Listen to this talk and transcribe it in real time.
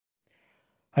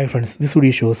Hi friends, this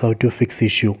video shows how to fix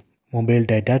issue mobile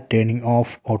data turning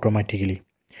off automatically.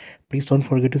 Please don't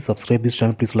forget to subscribe this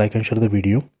channel. Please like and share the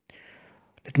video.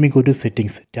 Let me go to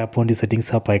settings. Tap on the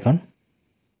settings app icon.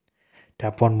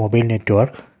 Tap on mobile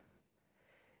network.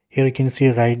 Here you can see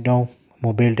right now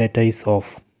mobile data is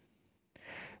off.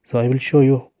 So I will show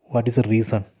you what is the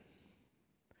reason.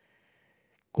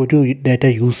 Go to data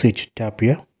usage tab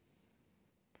here.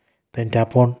 Then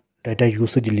tap on data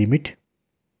usage limit.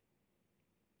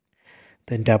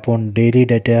 Then tap on daily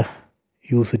data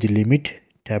usage limit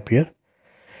tab here.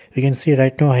 You can see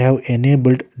right now I have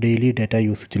enabled daily data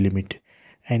usage limit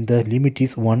and the limit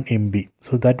is 1 MB.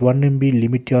 So that 1 MB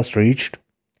limit was reached,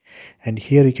 and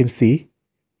here you can see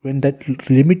when that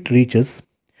limit reaches,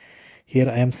 here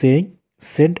I am saying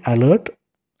send alert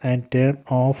and turn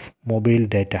off mobile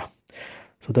data.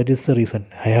 So that is the reason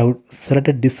I have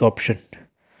selected this option.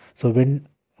 So when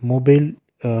mobile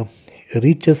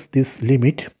reaches this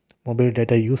limit, mobile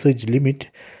data usage limit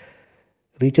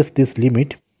reaches this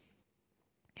limit,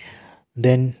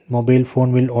 then mobile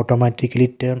phone will automatically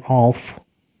turn off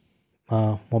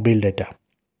mobile data.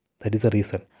 That is the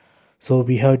reason. So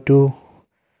we have two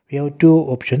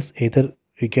options. Either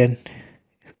we can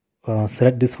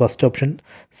select this first option,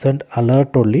 send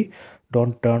alert only,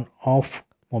 don't turn off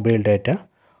mobile data,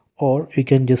 or we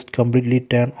can just completely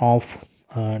turn off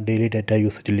daily data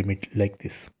usage limit like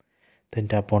this. Then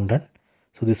tap on done.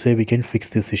 So this way we can fix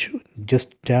this issue.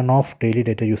 Just turn off daily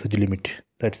data usage limit.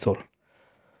 That's all.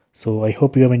 So I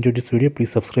hope you have enjoyed this video.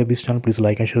 Please subscribe this channel. Please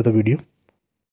like and share the video.